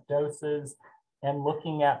different doses and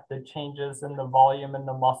looking at the changes in the volume in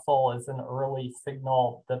the muscle as an early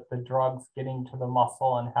signal that the drug's getting to the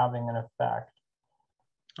muscle and having an effect.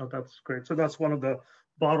 Oh, that's great. So that's one of the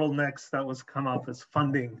bottlenecks that was come up is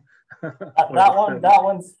funding. that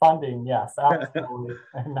one's funding, yes, absolutely.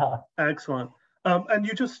 Excellent. And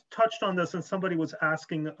you just touched on this, and somebody was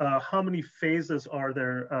asking how many phases are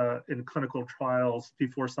there in clinical trials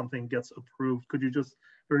before something gets approved? Could you just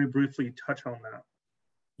very briefly touch on that?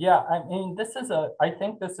 Yeah, I mean, I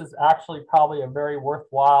think this is actually probably a very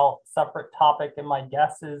worthwhile separate topic, and my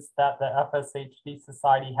guess is that the FSHD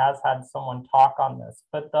Society has had someone talk on this.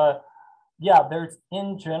 But there's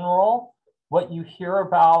in general, what you hear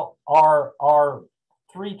about are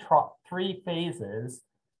three phases.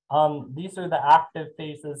 These are the active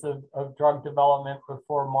phases of drug development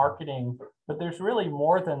before marketing, but there's really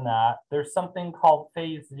more than that. There's something called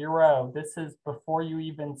phase 0. This is before you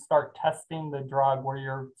even start testing the drug, where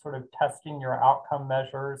you're sort of testing your outcome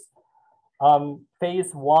measures.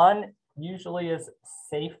 Phase 1 usually is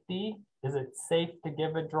safety. Is it safe to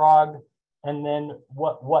give a drug? And then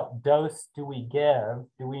what dose do we give?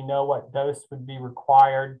 Do we know what dose would be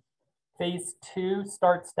required? Phase 2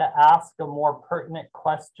 starts to ask a more pertinent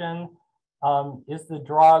question. Is the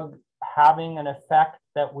drug having an effect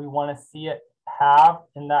that we want to see it have?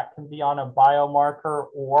 And that can be on a biomarker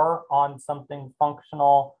or on something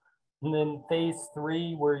functional. And then phase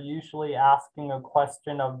 3, we're usually asking a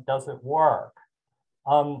question of, does it work?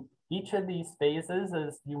 Each of these phases,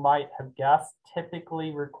 as you might have guessed,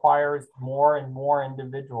 typically requires more and more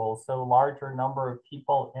individuals, so larger number of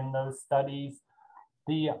people in those studies.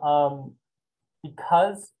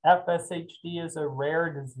 because FSHD is a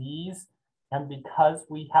rare disease and because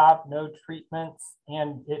we have no treatments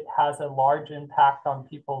and it has a large impact on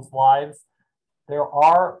people's lives, there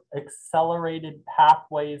are accelerated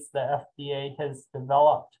pathways the FDA has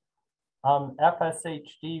developed.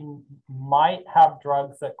 FSHD might have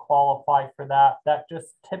drugs that qualify for that. That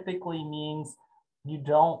just typically means you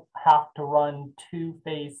don't have to run 2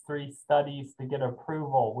 phase 3 studies to get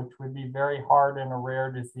approval, which would be very hard in a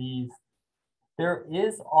rare disease. There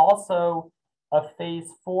is also a phase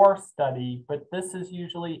 4 study, but this is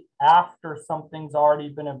usually after something's already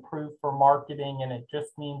been approved for marketing, and it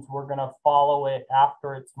just means we're going to follow it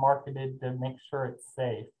after it's marketed to make sure it's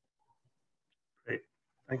safe. Great,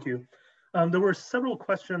 thank you. There were several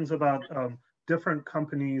questions about different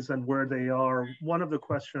companies and where they are. One of the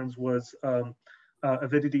questions was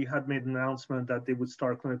Avidity had made an announcement that they would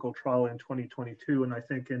start clinical trial in 2022, and I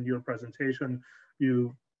think in your presentation,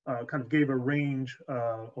 you kind of gave a range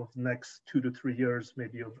of the next 2 to 3 years,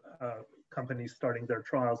 maybe, of companies starting their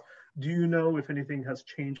trials. Do you know if anything has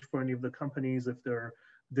changed for any of the companies, if they're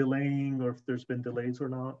delaying or if there's been delays or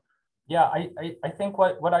not? Yeah, I think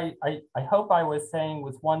what I hope I was saying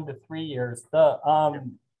was 1 to 3 years. There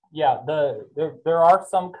are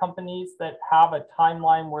some companies that have a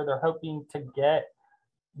timeline where they're hoping to get,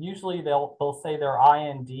 usually they'll say their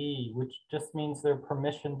IND, which just means their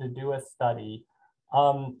permission to do a study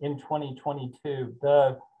in 2022.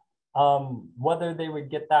 Whether they would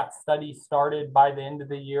get that study started by the end of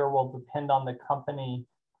the year will depend on the company.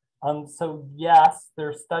 So yes, there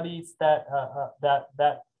are studies that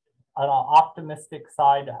on an optimistic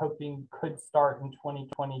side, hoping could start in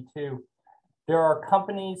 2022. There are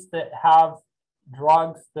companies that have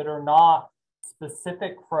drugs that are not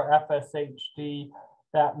specific for FSHD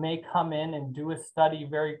that may come in and do a study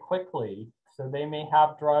very quickly. So they may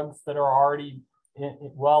have drugs that are already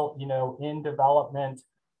in development,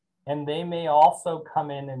 and they may also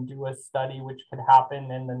come in and do a study, which could happen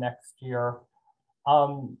in the next year.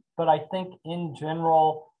 But I think in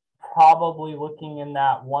general, probably looking in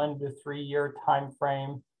that 1 to 3 year time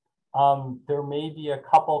frame. There may be a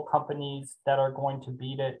couple companies that are going to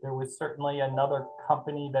beat it. There was certainly another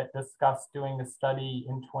company that discussed doing a study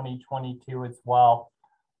in 2022 as well,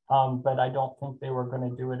 but I don't think they were going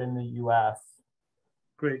to do it in the US.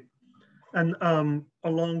 Great. And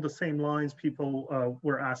along the same lines, people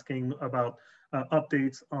were asking about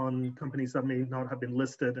updates on companies that may not have been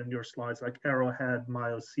listed in your slides, like Arrowhead,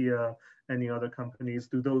 Myosea, any other companies.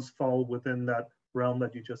 Do those fall within that realm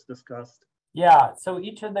that you just discussed? Yeah, so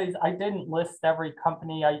each of these, I didn't list every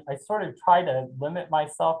company. I sort of try to limit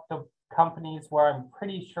myself to companies where I'm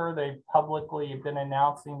pretty sure they publicly have been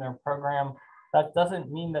announcing their program. That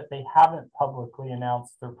doesn't mean that they haven't publicly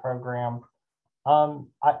announced their program.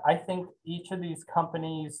 I think each of these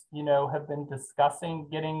companies, have been discussing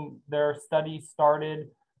getting their studies started.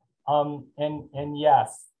 And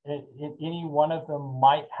yes, any one of them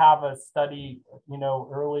might have a study,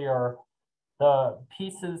 earlier. The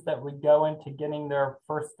pieces that would go into getting their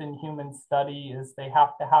first in human study is they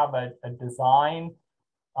have to have a design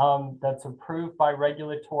that's approved by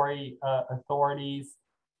regulatory authorities.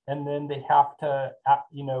 And then they have to,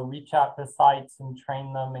 reach out to sites and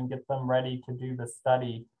train them and get them ready to do the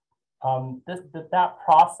study. That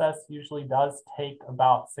process usually does take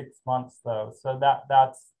about 6 months, though. So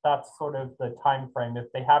that's sort of the time frame.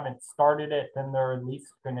 If they haven't started it, then they're at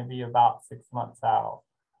least going to be about 6 months out.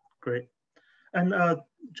 Great. And I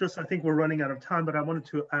think we're running out of time, but I wanted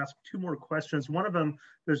to ask 2 more questions. One of them,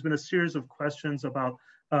 there's been a series of questions about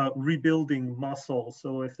rebuilding muscle.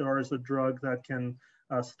 So if there is a drug that can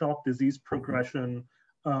stop disease progression,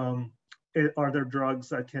 are there drugs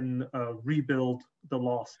that can rebuild the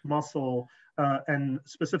lost muscle? And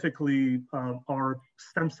specifically, are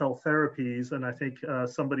stem cell therapies, and I think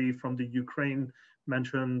somebody from the Ukraine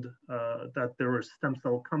mentioned that there are stem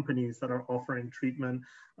cell companies that are offering treatment.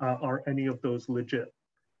 Are any of those legit?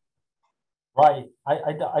 Right.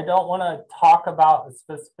 I don't want to talk about a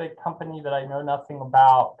specific company that I know nothing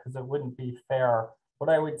about because it wouldn't be fair. What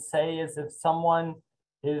I would say is if someone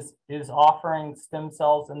is offering stem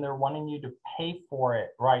cells and they're wanting you to pay for it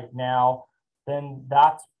right now, then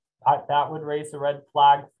that would raise a red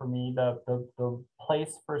flag for me. The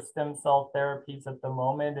place for stem cell therapies at the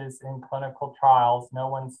moment is in clinical trials. No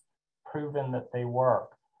one's proven that they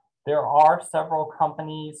work. There are several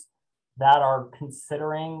companies that are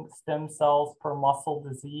considering stem cells for muscle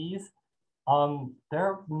disease.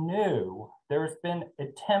 They're new. There's been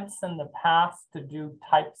attempts in the past to do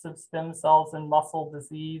types of stem cells in muscle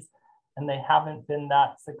disease, and they haven't been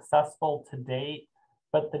that successful to date.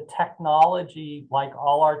 but the technology, like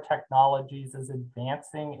all our technologies, is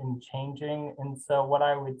advancing and changing. And so what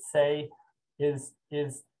I would say is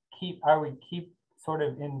I would keep sort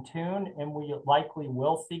of in tune, and we likely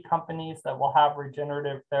will see companies that will have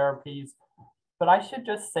regenerative therapies. But I should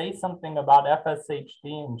just say something about FSHD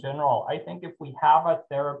in general. I think if we have a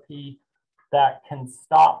therapy that can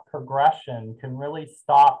stop progression, can really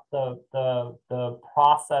stop the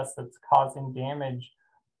process that's causing damage,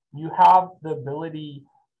 you have the ability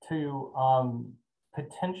to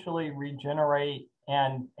potentially regenerate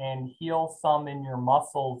and heal some in your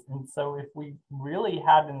muscles. And so if we really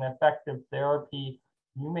had an effective therapy,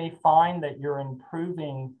 you may find that you're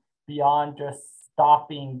improving beyond just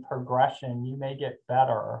stopping progression. You may get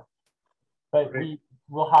better, but Great.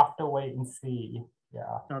 we'll have to wait and see.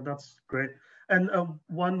 Yeah. No, that's great. And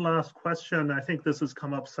one last question. I think this has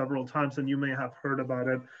come up several times, and you may have heard about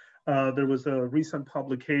it. There was a recent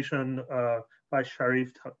publication by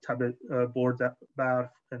Sharif Bourdabar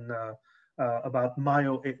about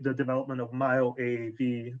the development of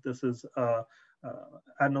myo-AAV. This is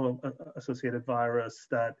adeno-associated virus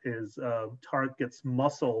that targets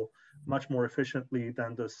muscle much more efficiently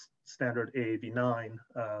than the standard AAV9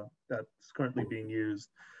 that's currently being used.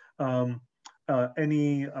 You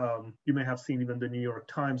may have seen even the New York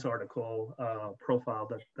Times article profile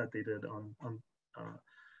that they did on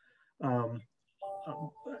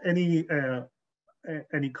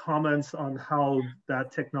any comments on how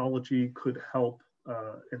that technology could help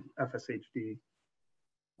in FSHD?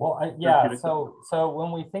 Well, yeah, so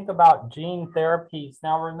when we think about gene therapies,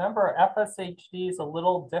 now remember FSHD is a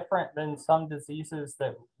little different than some diseases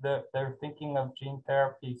that they're thinking of gene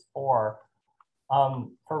therapies for.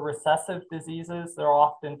 For recessive diseases, they're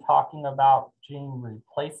often talking about gene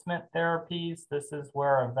replacement therapies. This is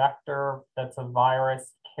where a vector that's a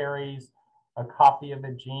virus carries a copy of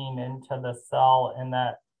a gene into the cell, and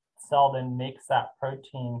that cell then makes that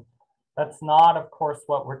protein. That's not, of course,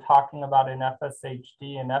 what we're talking about in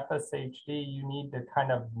FSHD. In FSHD, you need to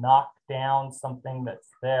kind of knock down something that's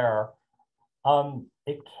there.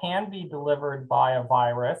 It can be delivered by a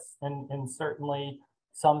virus, and certainly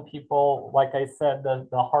some people, like I said, the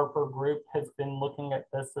Harper group has been looking at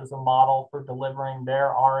this as a model for delivering their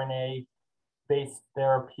RNA-based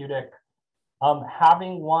therapeutic.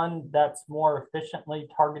 Having one that's more efficiently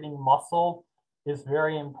targeting muscle is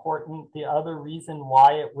very important. The other reason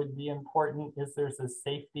why it would be important is there's a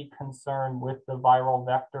safety concern with the viral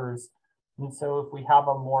vectors. And so if we have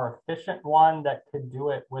a more efficient one that could do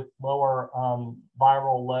it with lower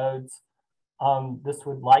viral loads, this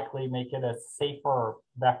would likely make it a safer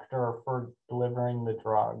vector for delivering the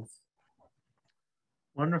drugs.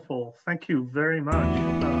 Wonderful. Thank you very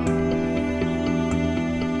much.